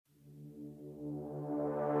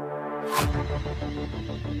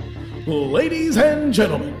Ladies and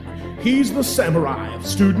gentlemen, he's the samurai of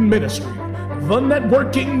student ministry, the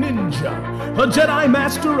networking ninja, a Jedi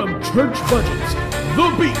master of church budgets, the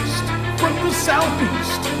beast from the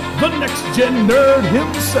southeast, the next-gen nerd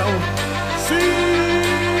himself, CJ!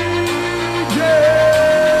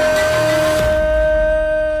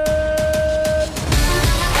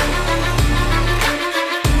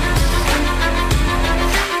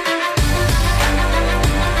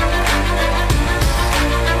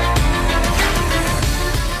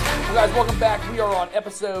 Guys, welcome back. We are on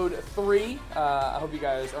episode 3. I hope you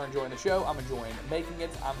guys are enjoying the show. I'm enjoying making it.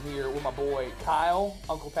 I'm here with my boy Kyle,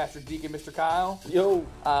 Uncle Pastor Deacon, Mr. Kyle. Yo.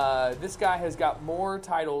 This guy has got more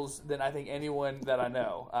titles than I think anyone that I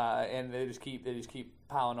know, and they just keep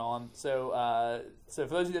piling on. So for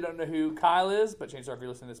those of you that don't know who Kyle is, but chances are if you're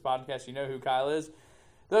listening to this podcast, you know who Kyle is.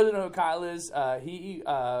 Those that know who Kyle is, he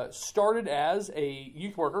started as a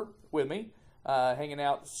youth worker with me, hanging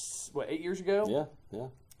out 8 years ago. Yeah.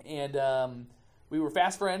 And we were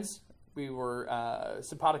fast friends. We were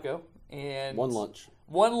simpatico. And One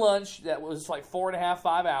lunch that was like 4.5,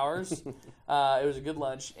 5 hours. It was a good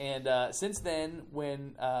lunch. And since then,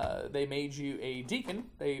 when they made you a deacon,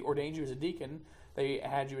 they ordained you as a deacon, they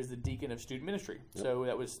had you as the deacon of student ministry. Yep. So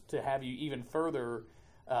that was to have you even further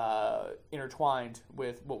intertwined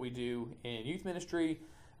with what we do in youth ministry.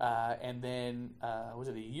 And then, was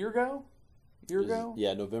it a year ago?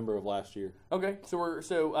 Yeah, November of last year. Okay, so we're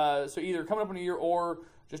so either coming up in a year or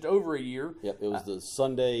just over a year. Yep, it was the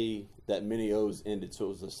Sunday that Mini O's ended, so it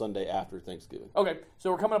was the Sunday after Thanksgiving. Okay, so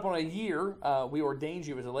we're coming up on a year. We ordained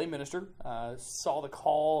you as a lay minister, saw the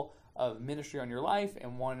call of ministry on your life,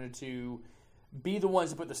 and wanted to be the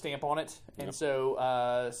ones to put the stamp on it. And yep. so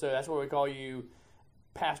that's why we call you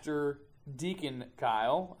Pastor Deacon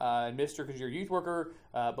Kyle, and Mr. because you're a youth worker,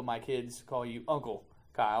 but my kids call you Uncle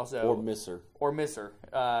Kyle, or Misser.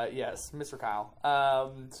 Yes, Mr. Kyle.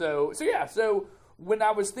 So when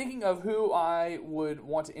I was thinking of who I would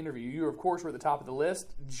want to interview, you of course were at the top of the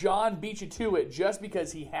list. John beat you to it just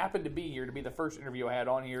because he happened to be here to be the first interview I had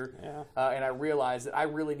on here, and I realized that I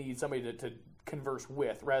really needed somebody to converse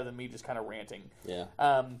with rather than me just kind of ranting. Yeah,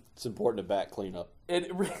 it's important to back clean up.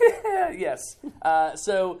 Yes.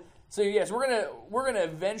 So yes, we're gonna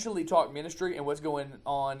eventually talk ministry and what's going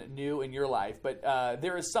on new in your life. But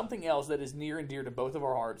there is something else that is near and dear to both of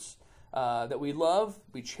our hearts that we love,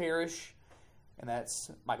 we cherish, and that's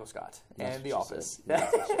Michael Scott and The Office.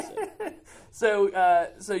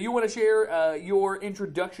 So you want to share your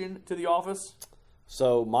introduction to The Office?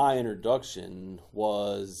 So my introduction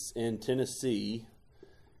was in Tennessee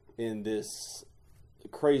in this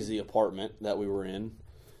crazy apartment that we were in,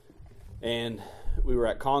 and we were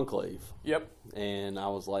at Conclave. Yep. And I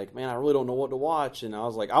was like, man, I really don't know what to watch. And I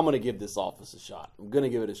was like, I'm going to give this Office a shot. I'm going to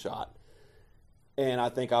give it a shot. And I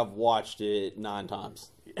think I've watched it 9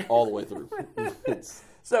 times all the way through.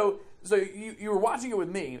 So you were watching it with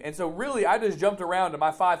me, and so really I just jumped around to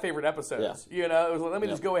my 5 favorite episodes. Yeah. You know, it was like, let me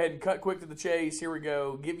just go ahead and cut quick to the chase. Here we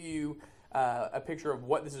go. Give you a picture of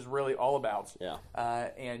what this is really all about. Yeah.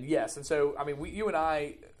 And yes, and so, I mean, you and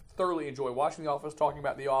I thoroughly enjoy watching The Office, talking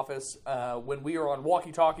about The Office. When we are on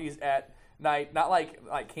walkie-talkies at night, not like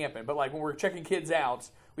camping, but like when we're checking kids out,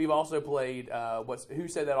 we've also played Who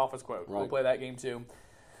Said That Office Quote. Right. We'll play that game too.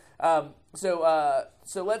 So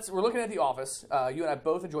we're looking at The Office. You and I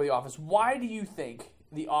both enjoy The Office. Why do you think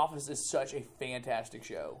The Office is such a fantastic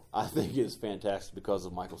show? I think it's fantastic because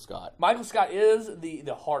of Michael Scott. Michael Scott is the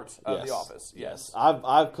heart of The Office. Yes.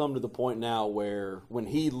 I've come to the point now where when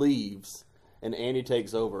he leaves and Andy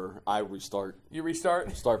takes over, I restart. You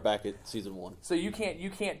restart? Start back at season 1. So you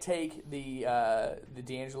can't take the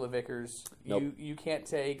D'Angelo Vickers. Nope. You can't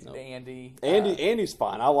take the Andy. Andy's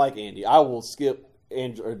fine. I like Andy. I will skip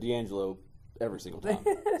D'Angelo every single time.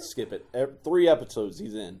 Skip it. 3 episodes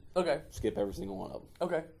he's in. Okay. Skip every single one of them.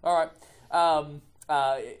 Okay. All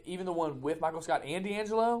right. Even the one with Michael Scott and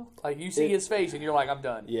D'Angelo, like you see his face and you're like, I'm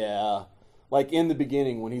done. Yeah. Like in the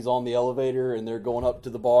beginning when he's on the elevator and they're going up to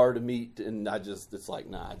the bar to meet, and it's like,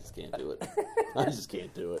 nah, I just can't do it. I just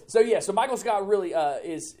can't do it. So Michael Scott really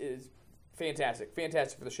is fantastic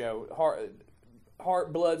for the show.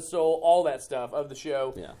 Heart, blood, soul, all that stuff of the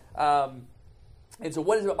show. Yeah. And so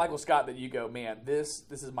what is it about Michael Scott that you go, man, this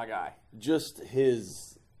is my guy? Just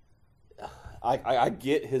his, I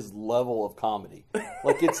get his level of comedy.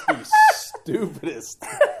 Like it's the stupidest,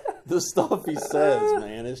 the stuff he says,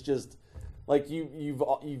 man. It's just, like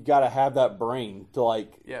you've got to have that brain to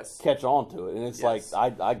like catch on to it, and it's like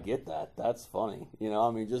I get that. That's funny, you know.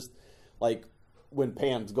 I mean, just like when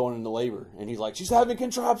Pam's going into labor and he's like, she's having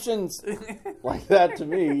contractions, like that to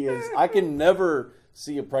me is I can never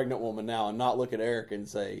see a pregnant woman now and not look at Eric and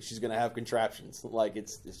say she's going to have contraptions. Like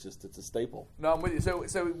it's a staple. No, I'm with you.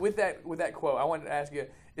 So with that quote, I wanted to ask you: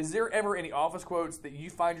 is there ever any Office quotes that you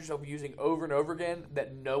find yourself using over and over again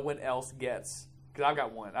that no one else gets? Because I've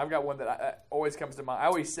got one. I've got one that always comes to mind. I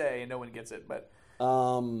always say, and no one gets it. But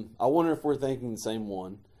I wonder if we're thinking the same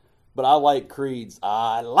one. But I like Creed's.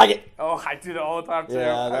 I like it. Oh, I do it all the time too.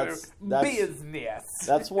 Yeah, that's business.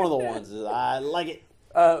 That's one of the ones. Is I like it.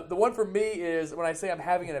 The one for me is when I say I'm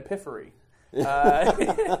having an epiphany.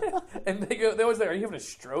 And they always say, "Are you having a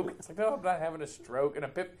stroke?" It's like, no, I'm not having a stroke.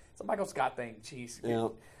 It's a Michael Scott thing. Jeez.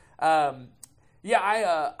 Yeah.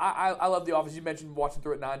 I love The Office. You mentioned watching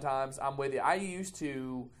through it 9 times. I'm with you. I used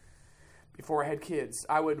to, before I had kids,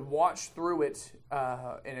 I would watch through it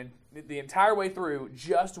and the entire way through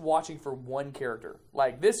just watching for one character.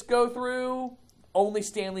 Like this go through, only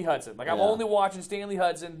Stanley Hudson. Like I'm only watching Stanley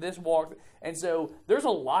Hudson, this walk. And so there's a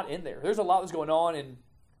lot in there. There's a lot that's going on. And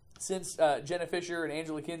since Jenna Fisher and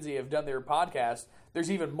Angela Kinsey have done their podcast, there's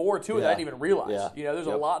even more to it that I didn't even realize. Yeah. You know, there's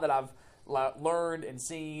a lot that I've learned and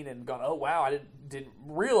seen and gone, oh wow, I didn't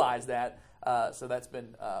realize that. So that's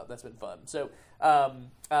been fun. So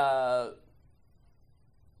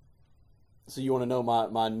so you want to know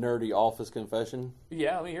my nerdy Office confession?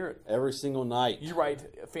 Yeah, let me hear it. Every single night. You write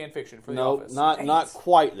fan fiction for The No, Office. not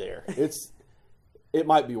quite there. It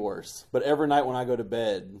might be worse. But every night when I go to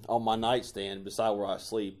bed, on my nightstand beside where I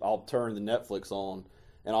sleep, I'll turn the Netflix on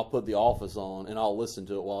and I'll put The Office on and I'll listen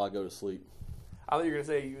to it while I go to sleep. I thought you were going to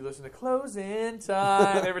say you listen to Closing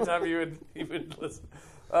Time every time you would listen.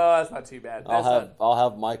 Oh, that's not too bad. I'll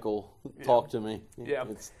have Michael talk to me. Yeah.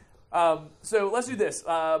 So let's do this.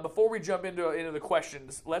 Before we jump into the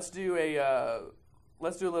questions, let's do a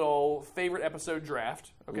little favorite episode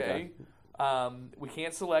draft. Okay. We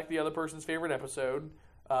can't select the other person's favorite episode.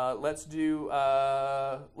 Let's do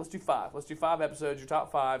 5. Let's do 5 episodes. Your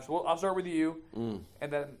top 5. So I'll start with you,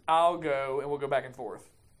 and then I'll go, and we'll go back and forth.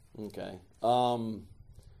 Okay.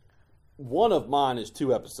 One of mine is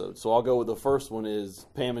 2 episodes, so I'll go with the first one is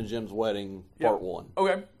Pam and Jim's Wedding, Part 1.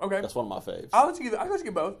 Okay. That's one of my faves. I'll let you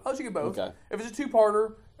get both. Okay. If it's a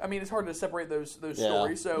 2-parter, I mean, it's hard to separate those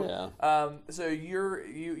stories. So, so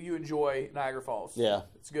you enjoy Niagara Falls. Yeah.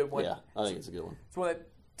 It's a good one. Yeah, I think it's a good one. It's one that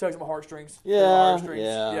tugs at my heartstrings. Yeah.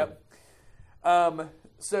 Yep.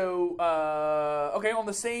 So okay, on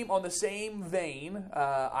the same vein,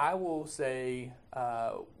 I will say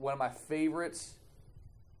one of my favorite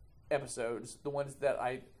episodes, the ones that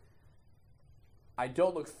I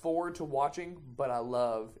don't look forward to watching, but I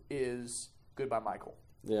love, is Goodbye Michael.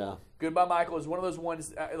 Yeah. Goodbye Michael is one of those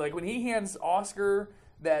ones, like when he hands Oscar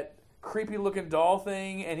that creepy looking doll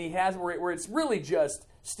thing, and he has where it's really just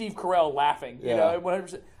Steve Carell laughing. You know,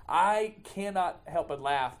 100%. I cannot help but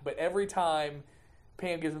laugh, but every time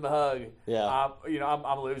Pam gives him the hug,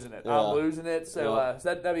 I'm losing it. I'm losing it. So,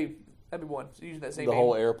 so that'd be one. So using that same the name.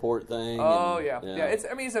 whole airport thing. Oh yeah. It's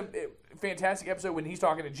a fantastic episode when he's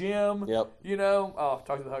talking to Jim. Yep. You know,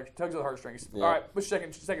 tugs at the heartstrings. Yep. All right, what's your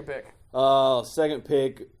second pick? Second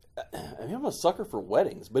pick. I mean, I'm a sucker for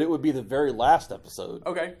weddings, but it would be the very last episode.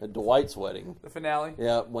 Okay. At Dwight's wedding. The finale.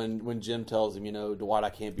 Yeah, when Jim tells him, Dwight, I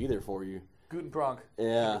can't be there for you. Guten Prank.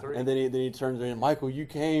 Yeah, and then he turns around, Michael, you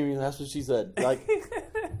came. That's what she said. Like,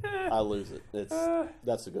 I lose it.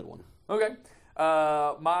 That's a good one. Okay.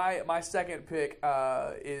 My second pick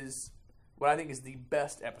is what I think is the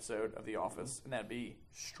best episode of The Office, and that'd be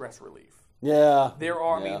Stress Relief. Yeah. There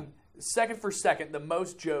are, I mean, second for second, the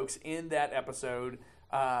most jokes in that episode.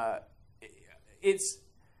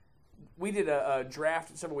 We did a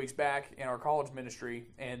draft several weeks back in our college ministry,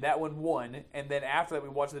 and that one won. And then after that, we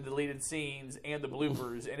watched the deleted scenes and the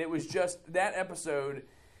bloopers, and it was just that episode.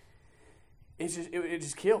 It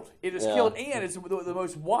just killed. It just killed, and it's the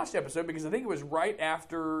most watched episode because I think it was right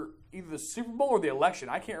after either the Super Bowl or the election.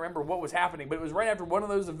 I can't remember what was happening, but it was right after one of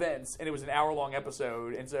those events, and it was an hour-long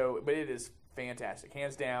episode. And so, but it is fantastic,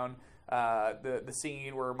 hands down. The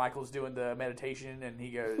scene where Michael's doing the meditation and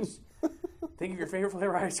he goes, think of your favorite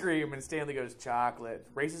flavor ice cream, and Stanley goes, chocolate.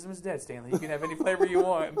 Racism is dead, Stanley. You can have any flavor you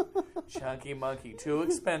want. Chunky monkey, too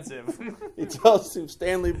expensive. He tells him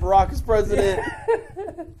Stanley Brock is president.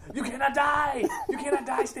 You cannot die. You cannot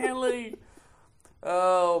die, Stanley.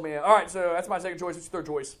 Oh, man. All right, so that's my second choice. What's your third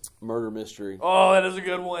choice? Murder Mystery. Oh, that is a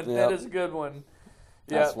good one. Yep. That is a good one.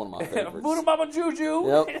 That's one of my favorites. Voodoo Mama Juju.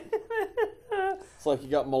 Yep. It's like you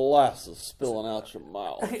got molasses spilling out your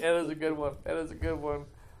mouth. That is a good one. That is a good one.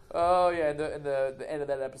 Oh, yeah, and the end of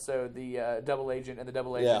that episode, the double agent and the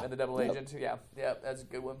double agent and the double agent. Yeah, that's a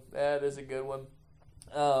good one. That is a good one.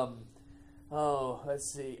 Let's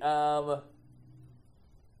see. I'm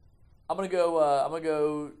gonna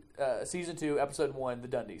go season 2, episode 1, the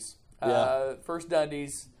Dundies. Yeah. First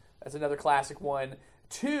Dundies, that's another classic one.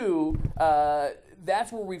 2,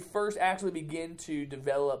 that's where we first actually begin to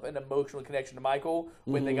develop an emotional connection to Michael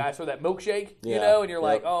when the guys throw that milkshake, you know, and you're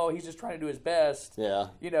like, oh, he's just trying to do his best. Yeah.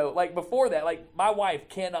 You know, like before that, like my wife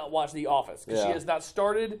cannot watch The Office because she has not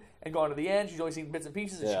started and gone to the end. She's only seen bits and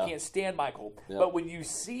pieces, and she can't stand Michael. But when you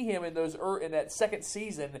see him in in that second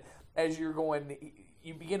season, as you're going,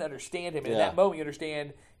 you begin to understand him. And in that moment, you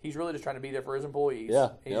understand he's really just trying to be there for his employees. Yeah.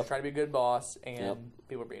 He's just trying to be a good boss, and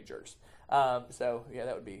people are being jerks. So, yeah,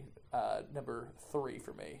 that would be number 3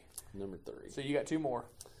 for me. Number 3. So you got 2 more.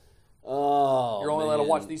 Oh, you're only allowed to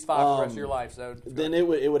watch these 5 for the rest of your life. So then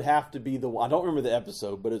it would have to be I don't remember the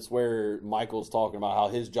episode, but it's where Michael's talking about how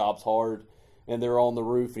his job's hard, and they're on the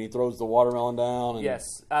roof, and he throws the watermelon down. And,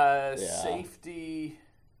 yes, safety.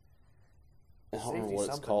 I don't remember what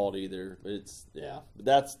it's called either. But it's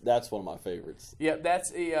that's one of my favorites. Yeah,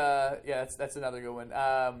 that's that's another good one.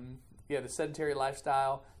 The sedentary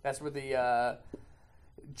lifestyle. That's where the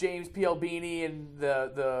James P. Albini and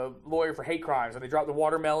the lawyer for hate crimes, and they drop the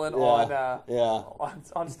watermelon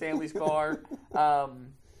on Stanley's car.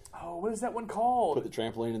 What is that one called? Put the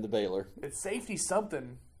trampoline in the baler. It's safety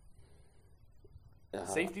something.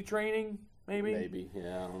 Safety training, maybe. Maybe,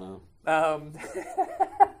 yeah, I don't know.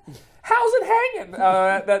 How's it hanging?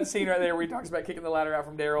 That scene right there where he talks about kicking the ladder out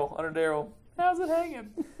from Daryl under Daryl. How's it hanging?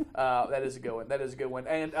 That is a good one. That is a good one.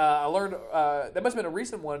 And I learned that must have been a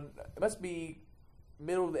recent one. It must be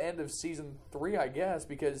middle to the end of season 3, I guess,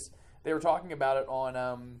 because they were talking about it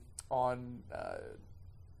on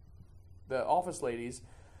the Office ladies.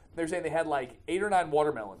 They were saying they had like 8 or 9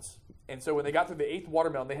 watermelons. And so when they got through the 8th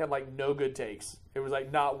watermelon, they had like no good takes. It was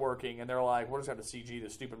like not working. And they're like, we're just going to CG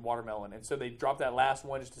this stupid watermelon. And so they dropped that last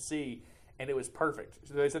one just to see. And it was perfect.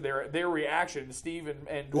 So they said their reaction, Steve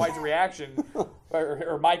and Dwight's reaction,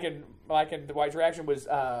 or Mike and Dwight's reaction was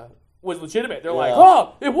legitimate. They're like,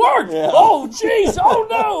 oh, it worked! Yeah. Oh, jeez! Oh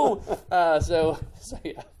no! So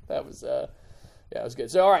yeah, that was it was good.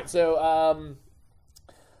 So all right, so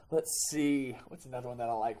let's see, what's another one that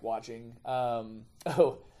I like watching? Product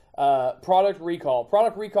Recall.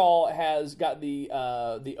 Product Recall has got the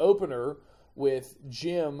opener with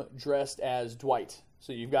Jim dressed as Dwight.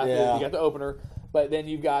 So you've got the opener, but then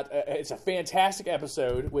you've got it's a fantastic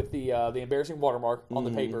episode with the embarrassing watermark on the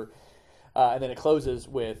paper, and then it closes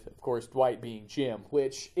with, of course, Dwight being Jim,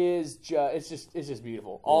 which is it's just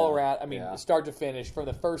beautiful all around. I mean, start to finish, from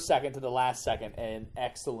the first second to the last second, an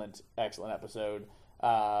excellent episode,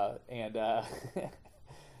 yeah,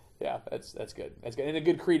 that's good. That's good, and a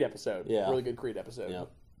good Creed episode. Yeah, really good Creed episode. Yep.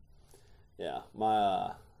 Yeah,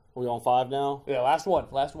 my. Are we on 5 now? Yeah, last one.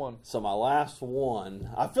 So my last one,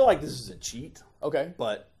 I feel like this is a cheat. Okay.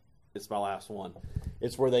 But it's my last one.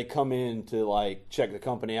 It's where they come in to like check the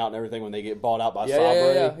company out and everything when they get bought out by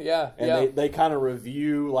Sabre. Yeah. And they kind of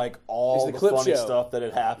review like all the funny stuff that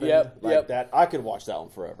had happened. That. I could watch that one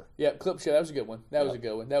forever. Yep, clip show. That was a good one. That was a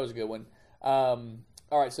good one. All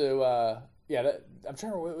right, so I'm trying to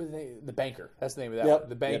remember what was the name. The Banker. That's the name of that one.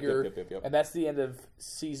 The Banker. Yep. And that's the end of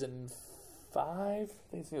season 5? I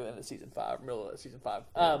think it's the end of season 5, middle of season 5.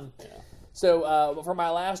 So for my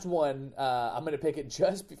last one, I'm going to pick it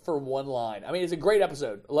just for one line. I mean, it's a great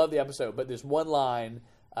episode. I love the episode, but this one line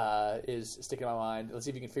is sticking in my mind. Let's see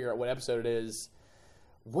if you can figure out what episode it is.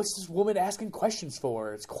 What's this woman asking questions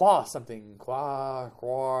for? It's something. Kwame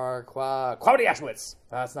Ashwitz.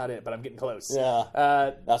 That's not it, but I'm getting close.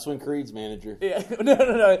 Yeah. That's when Creed's manager. Yeah.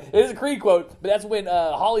 No. It is a Creed quote, but that's when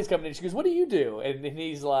Holly's coming in. She goes, "What do you do?" And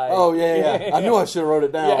he's like, "Oh, yeah. I knew I should have wrote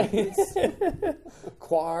it down."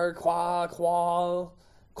 Kwame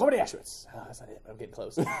Ashwitz. Oh, that's not it, but I'm getting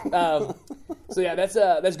close. So yeah,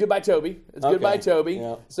 that's Goodbye Toby. It's Goodbye Toby.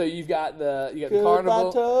 Yeah. So you've got the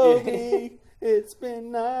carnival. Goodbye Toby. It's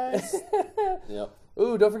been nice. Yep.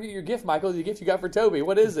 Ooh, don't forget your gift, Michael. The gift you got for Toby.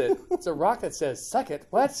 What is it? It's a rock that says, "Suck it."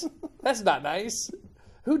 What? That's not nice.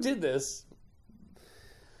 Who did this?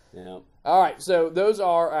 Yeah. All right, so those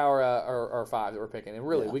are our 5 that we're picking, and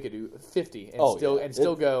really we could do 50 and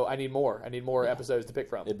still go. I need more. I need more episodes to pick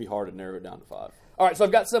from. It'd be hard to narrow it down to 5. All right, so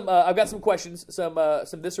I've got some questions, some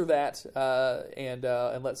this or that,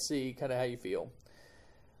 and let's see kind of how you feel.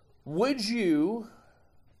 Would you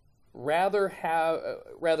rather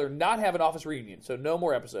not have an Office reunion, so no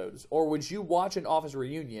more episodes, or would you watch an Office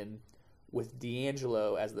reunion with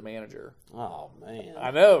D'Angelo as the manager? Oh man,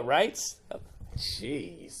 I know, right?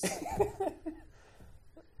 Jeez.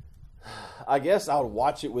 I guess I would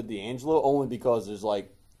watch it with D'Angelo only because there's I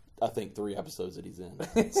think 3 episodes that he's in,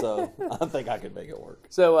 so I think I could make it work.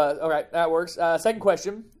 So all right, that works. Second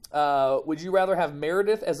question: would you rather have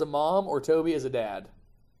Meredith as a mom or Toby as a dad?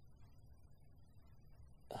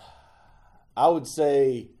 I would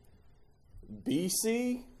say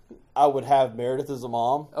BC. I would have Meredith as a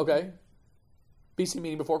mom. Okay. BC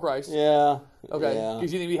meaning before Christ. Yeah. Okay. Yeah.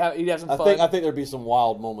 Because you think he'd have some fun. I think there'd be some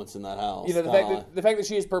wild moments in that house. You know, the fact that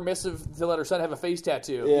she is permissive to let her son have a face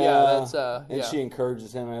tattoo. Yeah. That's and she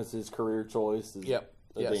encourages him as his career choice as a Yes.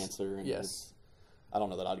 dancer. And Yes. I don't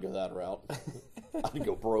know that I'd go that route. I'd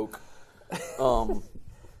go broke. I don't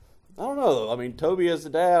know. I mean, Toby as a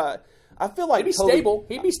dad, I feel like He'd be stable.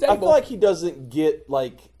 He'd be stable. I feel like he doesn't get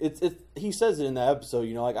like it's. He says it in the episode.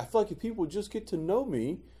 You know, like I feel like if people would just get to know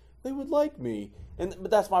me, they would like me.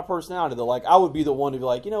 But that's my personality. Though, like I would be the one to be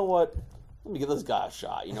like, you know what? Let me give this guy a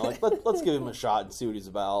shot. You know, like let's give him a shot and see what he's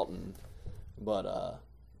about. But I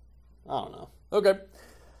don't know. Okay.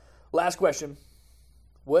 Last question.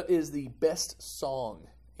 What is the best song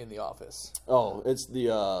in The Office? Oh, it's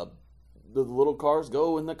the little cars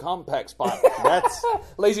go in the compact spot. That's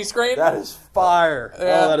Lazy Scream? that is fire.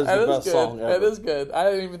 Yeah, that is the best good. song ever. That is good. I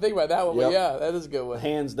didn't even think about that one, but Yep. yeah, that is a good one.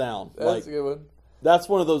 Hands down. That's a good one. That's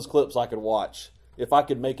one of those clips I could watch if I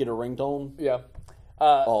could make it a ringtone Yeah.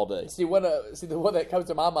 all day. See the one that comes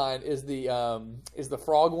to my mind is the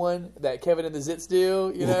frog one that Kevin and the Zits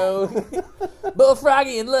do. You know,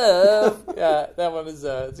 Bullfroggy in love. Yeah, that one is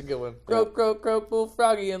it's a good one. Croak, croak, croak,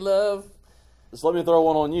 Bullfroggy in love. So let me throw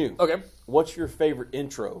one on you. Okay. What's your favorite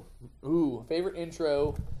intro? Ooh, favorite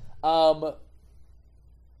intro.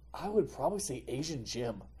 I would probably say Asian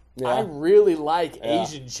Jim. Yeah. I really like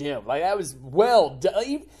Asian Jim. Like that was well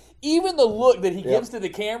done. Even the look that he gives to the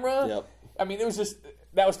camera. Yep. I mean, it was just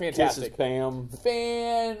that was fantastic. Kisses Pam.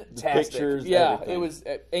 Fantastic. Pictures, yeah, everything. It was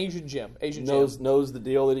Asian Jim. Asian Knows the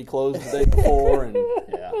deal that he closed the day before, and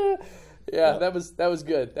Jim. Yeah, that was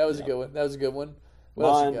good. That was a good one. That was a good one. What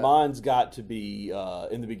else you got? mine's got to be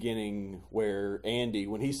in the beginning where Andy,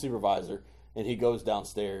 when he's supervisor, and he goes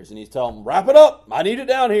downstairs and he's telling him, "Wrap it up. I need it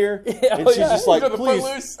down here." And she's just like, Got the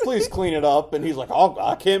footloose. please clean it up. And he's like,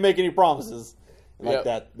 I can't make any promises. And like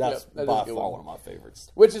Yep. that's That is by a good far one. one of my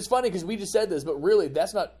favorites. Which is funny because we just said this, but really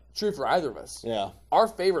that's not true for either of us. Yeah. Our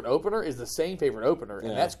favorite opener is the same favorite opener,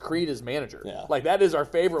 and that's Creed as manager. Yeah. Like that is our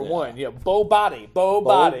favorite Yeah. one. Yeah, Bo Body.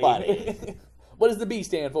 Body. What does the B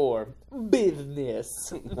stand for?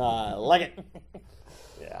 Business. I like it.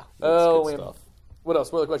 Yeah. Oh, good man. stuff. What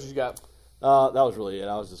else? What other questions you got? That was really it.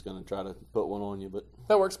 I was just going to try to put one on you, but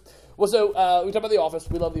That works. Well, so we talked about The Office.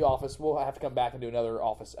 We love The Office. We'll have to come back and do another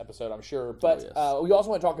Office episode, I'm sure. But yes. we also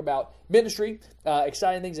want to talk about ministry,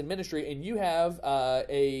 exciting things in ministry, and you have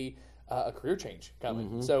a career change coming.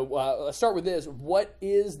 Mm-hmm. So let's start with this. What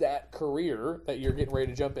is that career that you're getting ready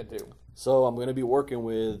to jump into? So I'm going to be working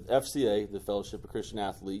with FCA, the Fellowship of Christian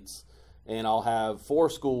Athletes, and I'll have 4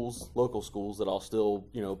 schools, local schools, that I'll still,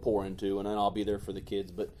 pour into, and then I'll be there for the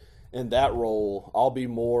kids. But in that role, I'll be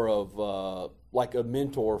more of like a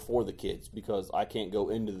mentor for the kids because I can't go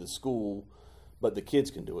into the school, but the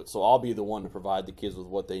kids can do it. So I'll be the one to provide the kids with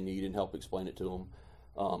what they need and help explain it to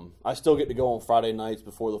them. I still get to go on Friday nights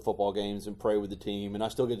before the football games and pray with the team, and I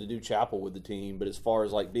still get to do chapel with the team. But as far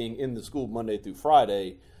as like being in the school Monday through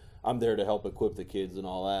Friday, I'm there to help equip the kids and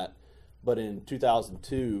all that. But in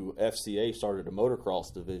 2002, FCA started a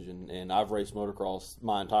motocross division, and I've raced motocross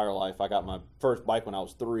my entire life. I got my first bike when I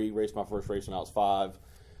was 3, raced my first race when I was 5.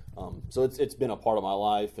 So it's been a part of my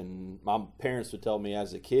life, and my parents would tell me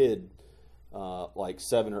as a kid, like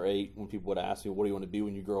 7 or 8, when people would ask me, what do you want to be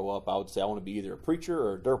when you grow up? I would say I want to be either a preacher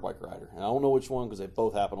or a dirt bike rider. And I don't know which one because they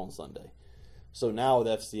both happen on Sunday. So now with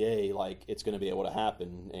FCA, like it's going to be able to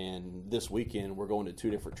happen. And this weekend we're going to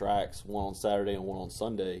 2 different tracks, one on Saturday and one on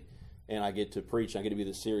Sunday. And I get to preach. I get to be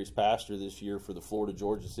the series pastor this year for the Florida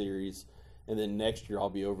Georgia series, and then next year I'll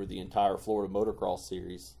be over the entire Florida motocross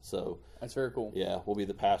series. So That's very cool. yeah, we'll be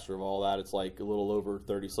the pastor of all that. It's like a little over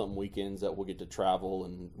 30-something weekends that we'll get to travel,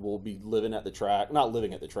 and we'll be living at the track. Not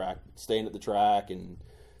living at the track, but staying at the track, and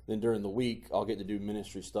then during the week I'll get to do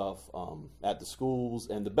ministry stuff at the schools.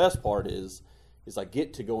 And the best part is I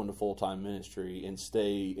get to go into full-time ministry and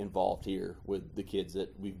stay involved here with the kids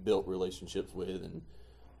that we've built relationships with, and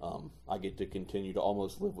I get to continue to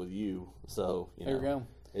almost live with you. So There you go.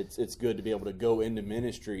 It's good to be able to go into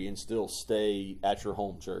ministry and still stay at your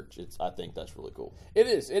home church. I think that's really cool. It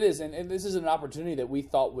is, and this is an opportunity that we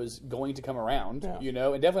thought was going to come around, and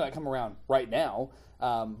definitely not come around right now,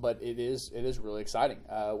 but it is really exciting.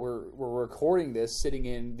 We're recording this sitting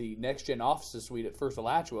in the Next Gen Offices Suite at First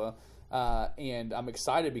Alachua, and I'm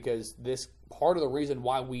excited because this part of the reason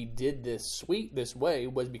why we did this suite this way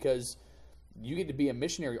was because you get to be a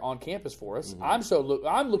missionary on campus for us.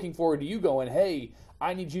 I'm looking forward to you going, hey,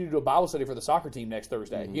 I need you to do a Bible study for the soccer team next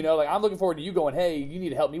Thursday. You know, like I'm looking forward to you going, hey, you need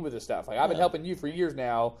to help me with this stuff. Like I've been helping you for years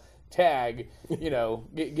now. Tag, you know,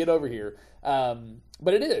 get over here.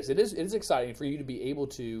 But it is exciting for you to be able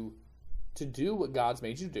to do what God's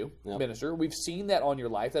made you to do, minister. We've seen that on your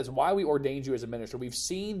life. That's why we ordained you as a minister. We've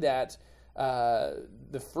seen that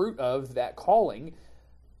the fruit of that calling,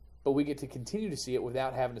 but we get to continue to see it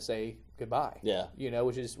without having to say goodbye. Yeah, you know,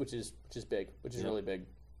 which is big, which is really big.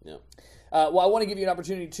 Yeah. Well, I want to give you an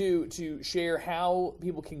opportunity to share how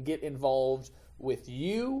people can get involved with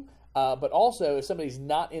you, but also if somebody's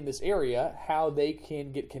not in this area, how they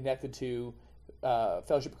can get connected to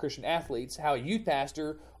Fellowship of Christian Athletes, how a youth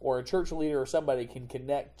pastor or a church leader or somebody can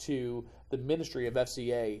connect to the ministry of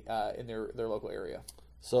FCA in their local area.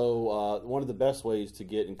 So one of the best ways to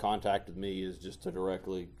get in contact with me is just to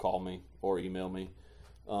directly call me or email me.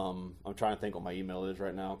 I'm trying to think what my email is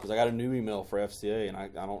right now because I got a new email for FCA and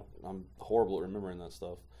I'm horrible at remembering that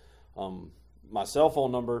stuff. My cell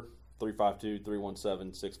phone number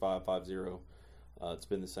 352-317-6550. It's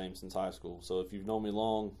been the same since high school. So if you've known me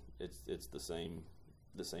long, it's the same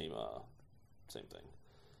thing.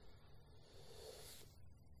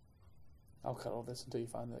 I'll cut all this until you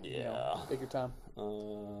find that. Yeah. Take your time.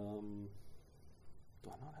 Do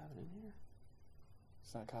I not have it in here?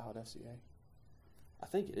 It's not Kyle at FCA. I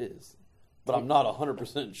think it is, but I'm not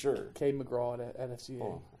 100% sure. K. McGraw at FCA.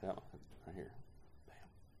 Oh, yeah, right here. Bam.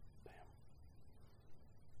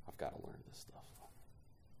 I've got to learn this stuff.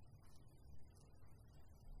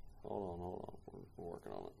 Hold on. We're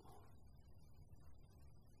working on it.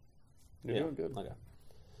 You're doing good. Okay.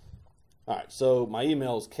 All right, so my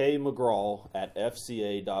email is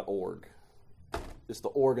kmcgraw@fca.org. It's the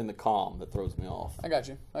org and the com that throws me off. I got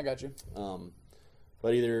you.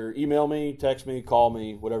 But either email me, text me, call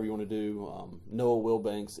me, whatever you want to do. Noah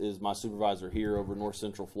Wilbanks is my supervisor here over North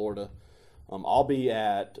Central Florida. I'll be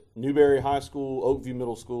at Newberry High School, Oakview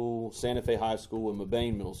Middle School, Santa Fe High School, and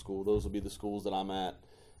Mabane Middle School. Those will be the schools that I'm at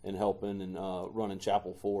and helping and running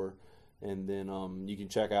chapel for. And then you can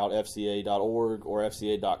check out fca.org or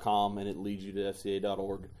fca.com, and it leads you to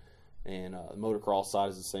fca.org. And the motocross side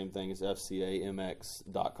is the same thing as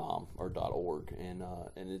fcamx.com or .org. And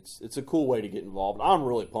it's a cool way to get involved. I'm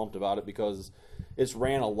really pumped about it because it's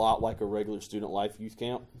ran a lot like a regular student life youth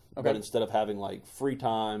camp. Okay. But instead of having like free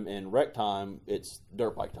time and rec time, it's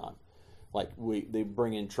dirt bike time. Like they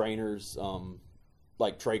bring in trainers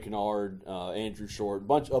like Trey Kennard, Andrew Short,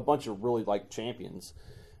 a bunch of really like champions.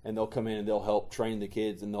 And they'll come in and they'll help train the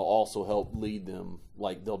kids, and they'll also help lead them.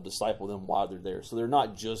 Like they'll disciple them while they're there. So they're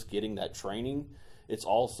not just getting that training. It's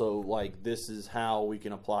also like this is how we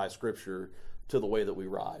can apply Scripture to the way that we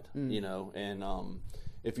ride. You know, and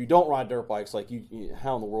if you don't ride dirt bikes, like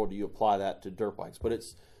how in the world do you apply that to dirt bikes? But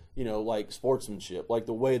it's like sportsmanship, like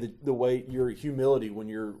the way your humility when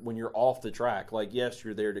you're off the track. Like yes,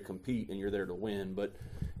 you're there to compete and you're there to win, but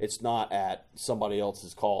it's not at somebody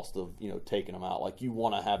else's cost of taking them out. Like you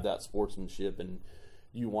want to have that sportsmanship and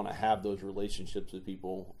you want to have those relationships with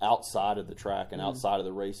people outside of the track and outside of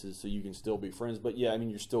the races, so you can still be friends. But yeah, I mean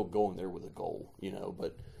you're still going there with a goal,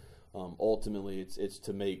 But ultimately, it's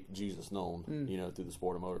to make Jesus known, through the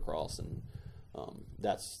sport of motocross, and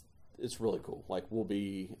it's really cool. Like we'll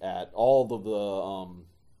be at all of the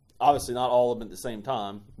obviously not all of them at the same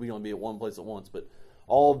time. We only be at one place at once, but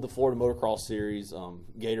all of the Florida Motocross Series.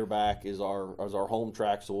 Gatorback is our home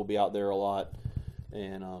track, so we'll be out there a lot,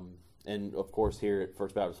 and of course here at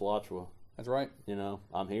First Baptist Alachua. That's right.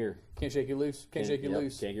 I'm here. Can't shake you loose. Can't shake you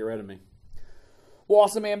loose. Can't get rid of me. Well,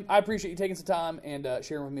 awesome, man. I appreciate you taking some time and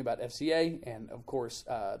sharing with me about FCA and, of course,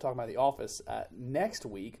 talking about the office. Next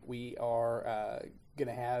week, we are going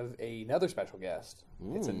to have another special guest.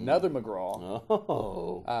 It's another McGraw.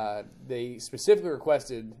 Oh. They specifically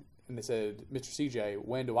requested, and they said, Mr. CJ,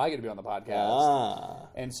 when do I get to be on the podcast?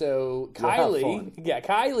 And so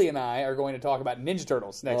Kylie and I are going to talk about Ninja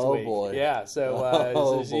Turtles next week. Oh, boy. Yeah,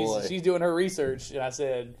 so she's doing her research, and I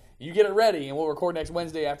said, you get it ready, and we'll record next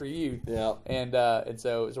Wednesday after you. Yeah. And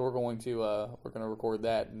so we're going to record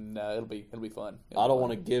that, and it'll be fun. I don't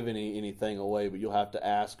want to give anything away, but you'll have to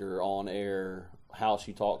ask her on air how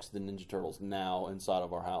she talks to the Ninja Turtles now inside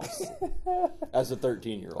of our house as a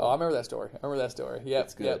 13-year-old. Oh, I remember that story.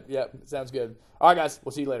 Yep. Sounds good. All right, guys.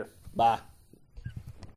 We'll see you later. Bye.